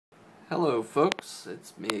Hello folks,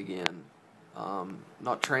 it's me again.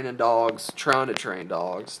 Not training dogs, trying to train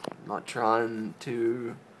dogs, not trying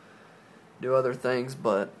to do other things,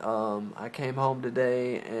 but I came home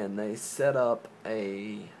today and they set up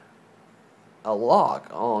a lock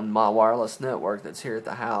on my wireless network that's here at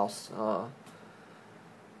the house.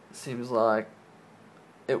 It seems like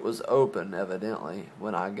it was open evidently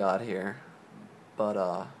when I got here,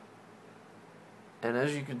 but and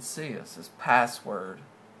as you can see, it says password.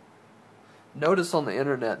 Notice on the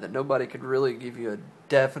internet that nobody could really give you a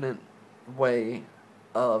definite way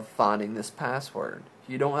of finding this password.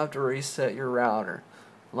 You don't have to reset your router.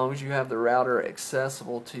 As long as you have the router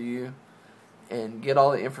accessible to you and get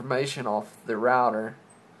all the information off the router,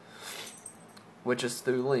 which is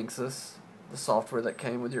through Linksys, the software that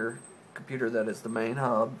came with your computer that is the main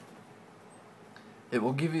hub, it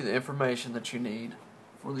will give you the information that you need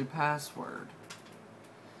for the password.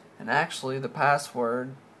 And actually the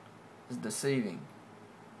password is deceiving.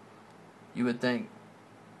 You would think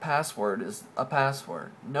password is a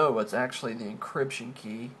password. No, it's actually the encryption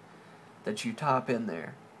key that you type in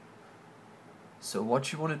there. So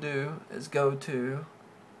what you want to do is go to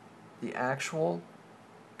the actual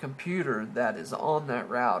computer that is on that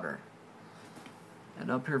router.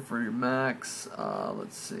 And up here for your Macs,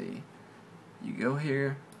 let's see, you go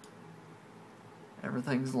here,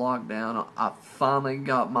 everything's locked down. I finally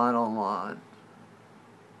got mine online.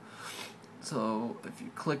 So if you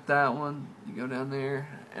click that one, you go down there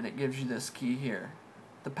and it gives you this key here.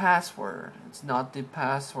 The password. It's not the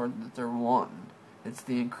password that they're wanting. It's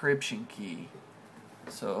the encryption key.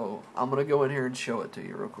 So I'm going to go in here and show it to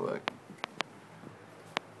you real quick.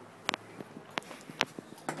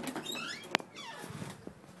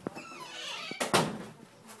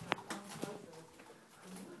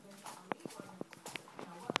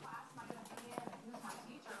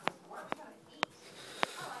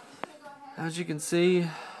 As you can see,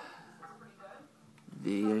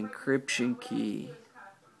 the encryption key,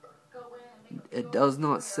 it does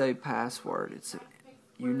not say password.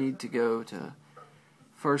 You need to go to,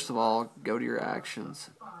 first of all, go to your actions,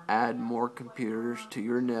 add more computers to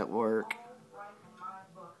your network,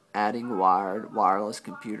 adding wireless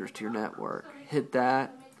computers to your network. Hit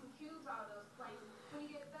that.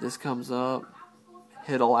 This comes up.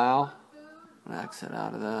 Hit allow. Exit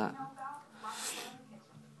out of that.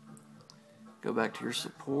 Go back to your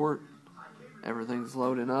support. Everything's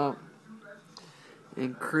loading up.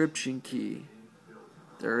 Encryption key.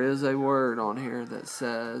 There is a word on here that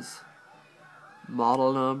says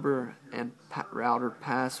model number and router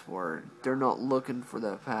password. They're not looking for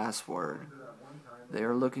that password. They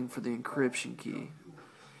are looking for the encryption key.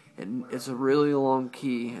 And it's a really long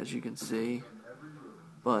key, as you can see.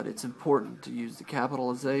 But it's important to use the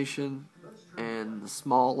capitalization and the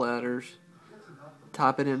small letters.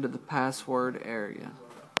 Type it into the password area.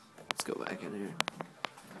 Let's go back in here.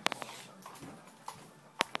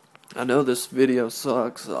 I know this video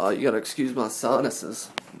sucks. You gotta excuse my sinuses.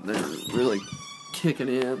 They're really kicking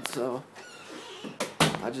in, so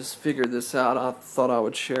I just figured this out. I thought I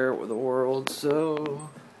would share it with the world.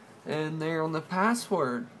 And there on the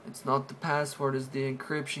password, it's not the password, it's the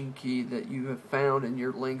encryption key that you have found in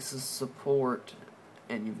your Linksys support.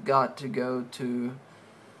 And you've got to go to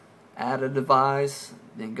add a device,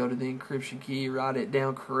 then go to the encryption key, write it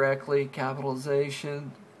down correctly,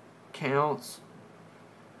 capitalization, counts,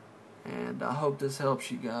 and I hope this helps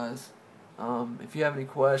you guys. If you have any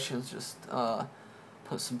questions, just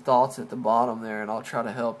put some thoughts at the bottom there and I'll try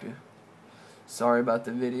to help you. Sorry about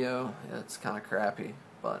the video, it's kind of crappy,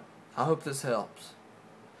 but I hope this helps.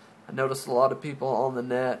 I noticed a lot of people on the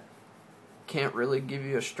net can't really give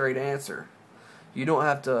you a straight answer. You don't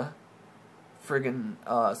have to friggin'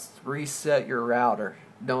 reset your router.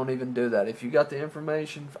 Don't even do that. If you got the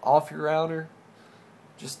information off your router,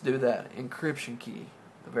 just do that. Encryption key.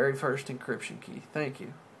 The very first encryption key. Thank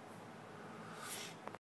you.